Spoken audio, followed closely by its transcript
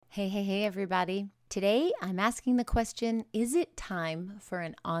Hey, everybody. Today, I'm asking the question, is it time for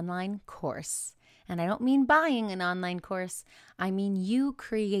an online course? And I don't mean buying an online course. I mean you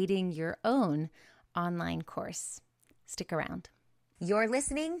creating your own online course. Stick around. You're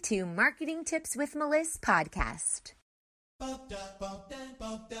listening to Marketing Tips with Melissa podcast.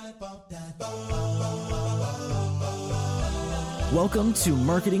 Welcome to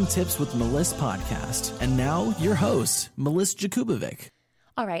Marketing Tips with Melissa podcast. And now your host, Melissa Jakubovic.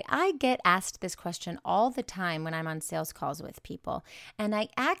 All right, I get asked this question all the time when I'm on sales calls with people. And I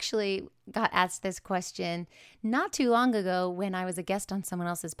actually got asked this question not too long ago when I was a guest on someone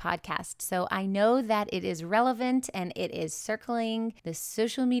else's podcast. So I know that it is relevant and it is circling the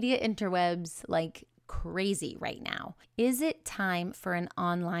social media interwebs like crazy right now. Is it time for an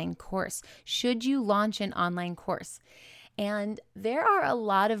online course? Should you launch an online course? And there are a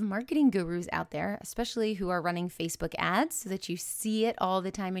lot of marketing gurus out there, especially who are running Facebook ads so that you see it all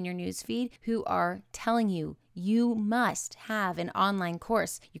the time in your newsfeed, who are telling you you must have an online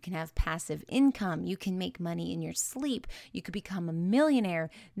course. You can have passive income. You can make money in your sleep. You could become a millionaire.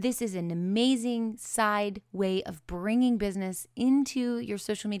 This is an amazing side way of bringing business into your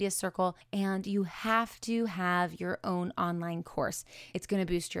social media circle, and you have to have your own online course. It's going to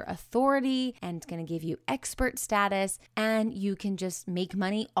boost your authority and it's going to give you expert status, and you can just make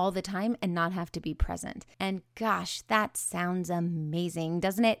money all the time and not have to be present. And gosh, that sounds amazing,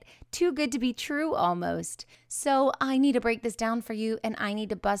 doesn't it? Too good to be true almost. So I need to break this down for you, and I need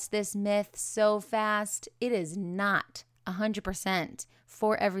to bust this myth so fast. It is not 100%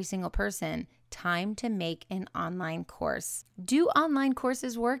 for every single person time to make an online course. Do online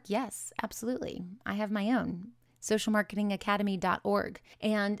courses work? Yes, absolutely. I have my own, socialmarketingacademy.org.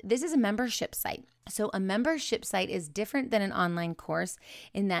 And this is a membership site. So a membership site is different than an online course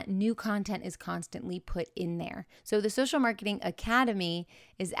in that new content is constantly put in there. So the Social Marketing Academy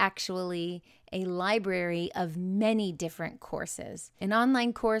is actually a library of many different courses. An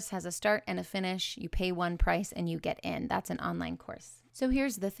online course has a start and a finish. You pay one price and you get in. That's an online course. So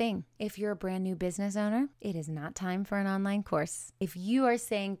here's the thing. If you're a brand new business owner, it is not time for an online course. If you are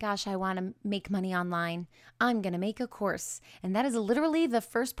saying, gosh, I want to make money online, I'm going to make a course, and that is literally the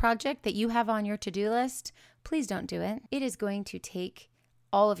first project that you have on your to-do list, please don't do it. It is going to take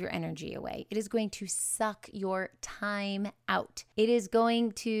all of your energy away. It is going to suck your time out. It is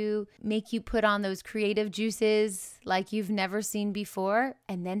going to make you put on those creative juices like you've never seen before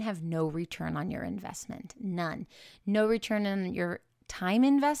and then have no return on your investment. None. No return on your time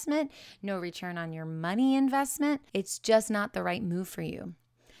investment, no return on your money investment. It's just not the right move for you.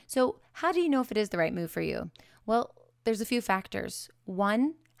 So how do you know if it is the right move for you? Well, there's a few factors.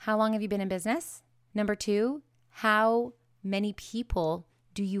 One, how long have you been in business? Number two, how many people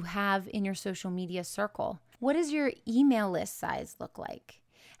do you have in your social media circle? What does your email list size look like?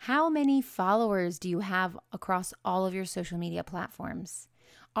 How many followers do you have across all of your social media platforms?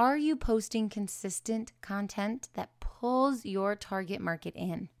 Are you posting consistent content that pulls your target market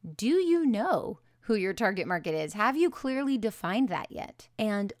in? Do you know who your target market is? Have you clearly defined that yet?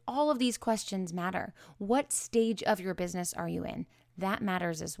 And all of these questions matter. What stage of your business are you in? That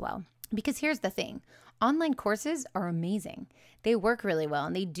matters as well. Because here's the thing, online courses are amazing. They work really well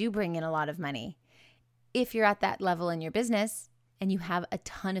and they do bring in a lot of money. If you're at that level in your business and you have a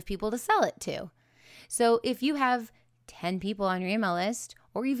ton of people to sell it to. So if you have 10 people on your email list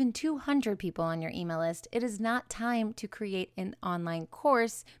or even 200 people on your email list, it is not time to create an online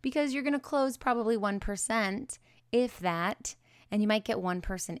course because you're going to close probably 1%, if that, and you might get one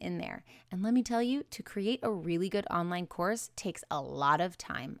person in there. And let me tell you, to create a really good online course takes a lot of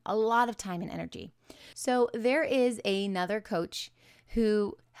time and energy. So there is another coach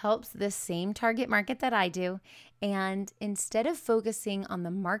who helps the same target market that I do. And instead of focusing on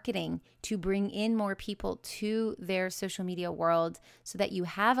the marketing to bring in more people to their social media world so that you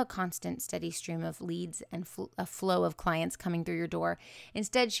have a constant steady stream of leads and a flow of clients coming through your door,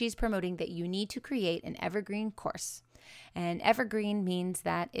 instead she's promoting that you need to create an evergreen course. And evergreen means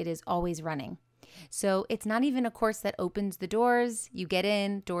that it is always running. So it's not even a course that opens the doors, you get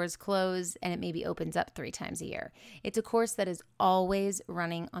in, doors close, and it maybe opens up 3 times a year. It's a course that is always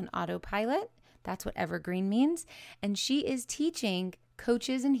running on autopilot. That's what evergreen means. And she is teaching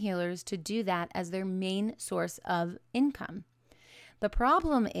coaches and healers to do that as their main source of income. The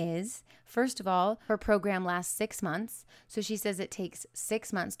problem is, first of all, her program lasts 6 months. So she says it takes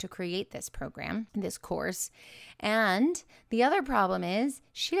 6 months to create this program, this course. And the other problem is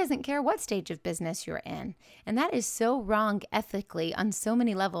she doesn't care what stage of business you're in. And that is so wrong ethically on so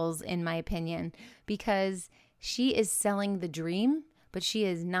many levels, in my opinion, because she is selling the dream, but she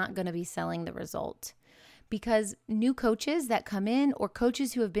is not going to be selling the result. because new coaches that come in, or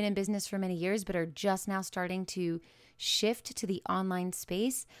coaches who have been in business for many years but are just now starting to shift to the online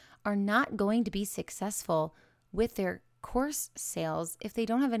space, are not going to be successful with their course sales if they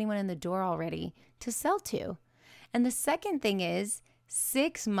don't have anyone in the door already to sell to. And the second thing is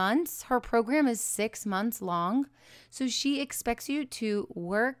 6 months. Her program is 6 months long. So she expects you to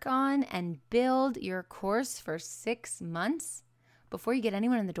work on and build your course for 6 months before you get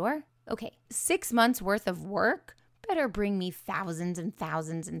anyone in the door. Okay, 6 months worth of work better bring me thousands and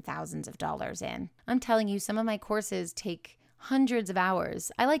thousands and thousands of dollars in. I'm telling you, some of my courses take hundreds of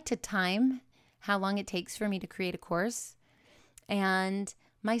hours. I like to time how long it takes for me to create a course. And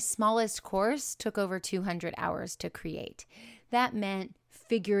my smallest course took over 200 hours to create. That meant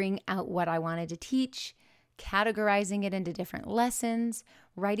figuring out what I wanted to teach, categorizing it into different lessons,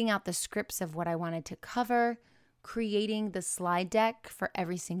 writing out the scripts of what I wanted to cover, creating the slide deck for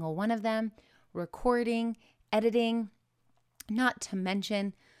every single one of them, recording, editing, not to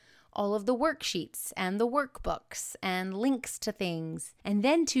mention all of the worksheets and the workbooks and links to things, and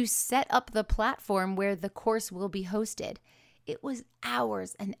then to set up the platform where the course will be hosted. It was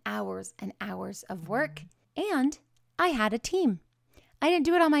hours and hours and hours of work, and I had a team. I didn't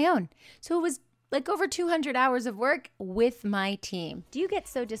do it on my own. So it was like over 200 hours of work with my team. Do you get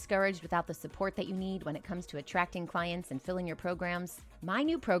so discouraged without the support that you need when it comes to attracting clients and filling your programs? My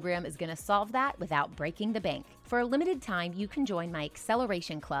new program is going to solve that without breaking the bank. For a limited time, you can join my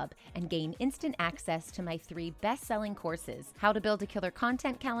Acceleration Club and gain instant access to my 3 best-selling courses: How to Build a Killer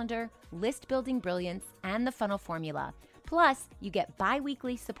Content Calendar, List Building Brilliance, and The Funnel Formula. Plus, you get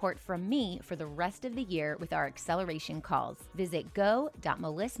bi-weekly support from me for the rest of the year with our acceleration calls. Visit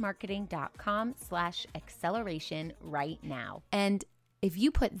go.melissmarketing.com/acceleration right now. And if you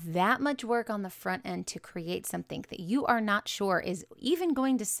put that much work on the front end to create something that you are not sure is even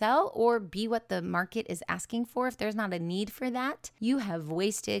going to sell or be what the market is asking for, if there's not a need for that, you have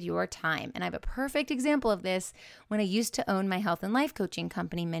wasted your time. And I have a perfect example of this when I used to own my health and life coaching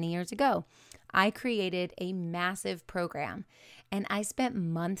company many years ago. I created a massive program and I spent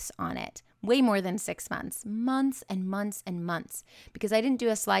months on it, way more than 6 months, months and months and months, because I didn't do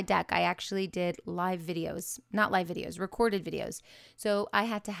a slide deck. I actually did recorded videos. So I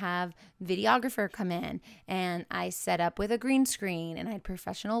had to have videographer come in, and I set up with a green screen, and I had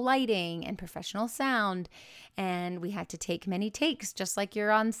professional lighting and professional sound, and we had to take many takes just like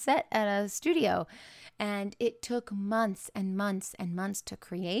you're on set at a studio. And it took months and months and months to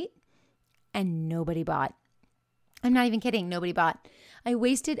create. And nobody bought. I'm not even kidding. Nobody bought. I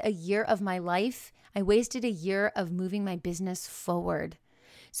wasted a year of my life. I wasted a year of moving my business forward.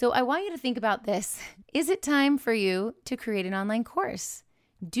 So I want you to think about this. Is it time for you to create an online course?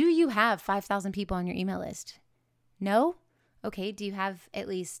 Do you have 5,000 people on your email list? No? Okay. Do you have at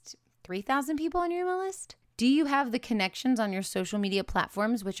least 3,000 people on your email list? Do you have the connections on your social media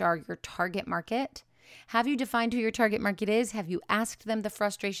platforms, which are your target market? Have you defined who your target market is? Have you asked them the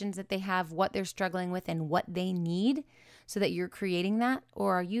frustrations that they have, what they're struggling with, and what they need so that you're creating that?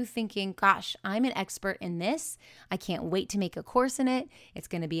 Or are you thinking, gosh, I'm an expert in this. I can't wait to make a course in it. It's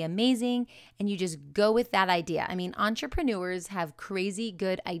going to be amazing. And you just go with that idea. I mean, entrepreneurs have crazy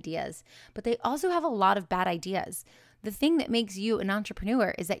good ideas, but they also have a lot of bad ideas. The thing that makes you an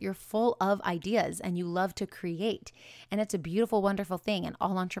entrepreneur is that you're full of ideas and you love to create. And it's a beautiful, wonderful thing. And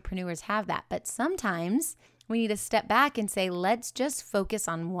all entrepreneurs have that. But sometimes we need to step back and say, let's just focus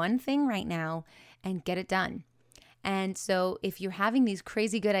on one thing right now and get it done. And so if you're having these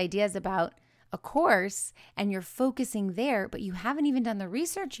crazy good ideas about a course and you're focusing there, but you haven't even done the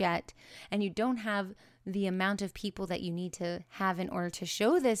research yet, and you don't have the amount of people that you need to have in order to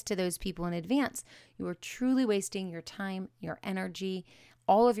show this to those people in advance, you are truly wasting your time, your energy,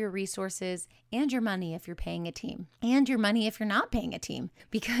 all of your resources, and your money if you're paying a team, and your money if you're not paying a team,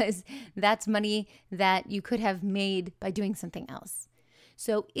 because that's money that you could have made by doing something else.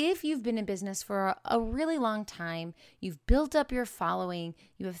 So if you've been in business for a really long time, you've built up your following,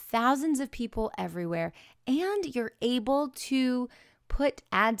 you have thousands of people everywhere, and you're able to put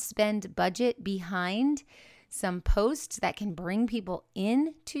ad spend budget behind some posts that can bring people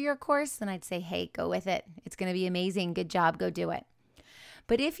in to your course, then I'd say, hey, go with it. It's going to be amazing. Good job. Go do it.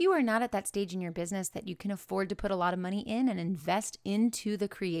 But if you are not at that stage in your business that you can afford to put a lot of money in and invest into the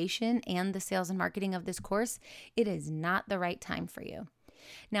creation and the sales and marketing of this course, it is not the right time for you.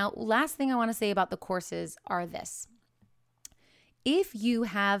 Now, last thing I want to say about the courses are this. If you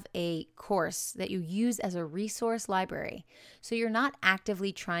have a course that you use as a resource library, so you're not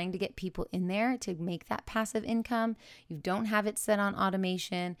actively trying to get people in there to make that passive income, you don't have it set on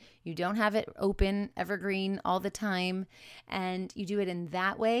automation, you don't have it open, evergreen all the time, and you do it in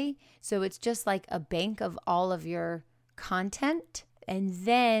that way, so it's just like a bank of all of your content. And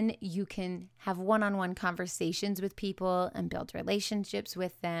then you can have one-on-one conversations with people and build relationships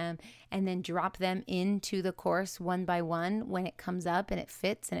with them, and then drop them into the course one by one when it comes up and it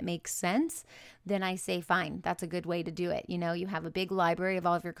fits and it makes sense. Then I say, fine, that's a good way to do it. You know, you have a big library of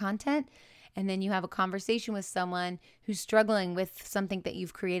all of your content, and then you have a conversation with someone who's struggling with something that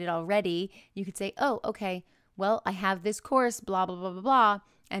you've created already. You could say, oh, okay, well, I have this course, blah, blah, blah, blah, blah,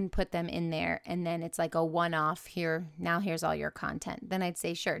 and put them in there. And then it's like a one-off here. Now here's all your content. Then I'd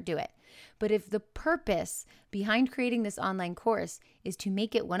say, sure, do it. But if the purpose behind creating this online course is to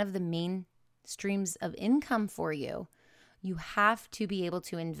make it one of the main streams of income for you, you have to be able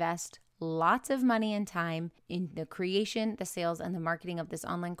to invest lots of money and time in the creation, the sales, and the marketing of this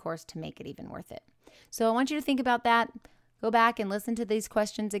online course to make it even worth it. So I want you to think about that. Go back and listen to these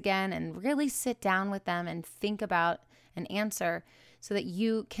questions again and really sit down with them and think about an answer so that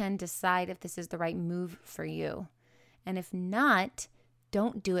you can decide if this is the right move for you. And if not,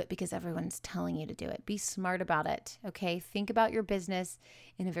 don't do it because everyone's telling you to do it. Be smart about it, okay? Think about your business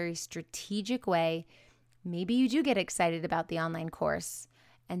in a very strategic way. Maybe you do get excited about the online course.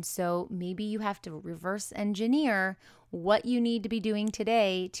 And so maybe you have to reverse engineer what you need to be doing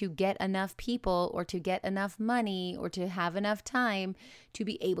today to get enough people or to get enough money or to have enough time to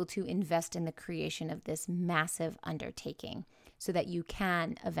be able to invest in the creation of this massive undertaking so that you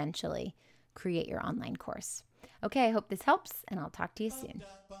can eventually create your online course. Okay, I hope this helps, and I'll talk to you soon.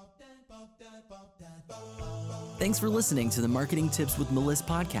 Thanks for listening to the Marketing Tips with Melissa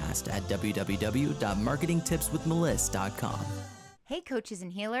podcast at www.marketingtipswithmelissa.com. Hey, coaches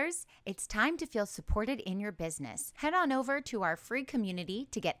and healers, it's time to feel supported in your business. Head on over to our free community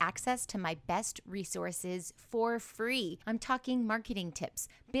to get access to my best resources for free. I'm talking marketing tips,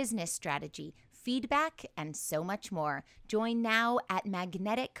 business strategy, feedback, and so much more. Join now at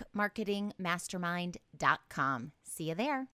magneticmarketingmastermind.com. See you there.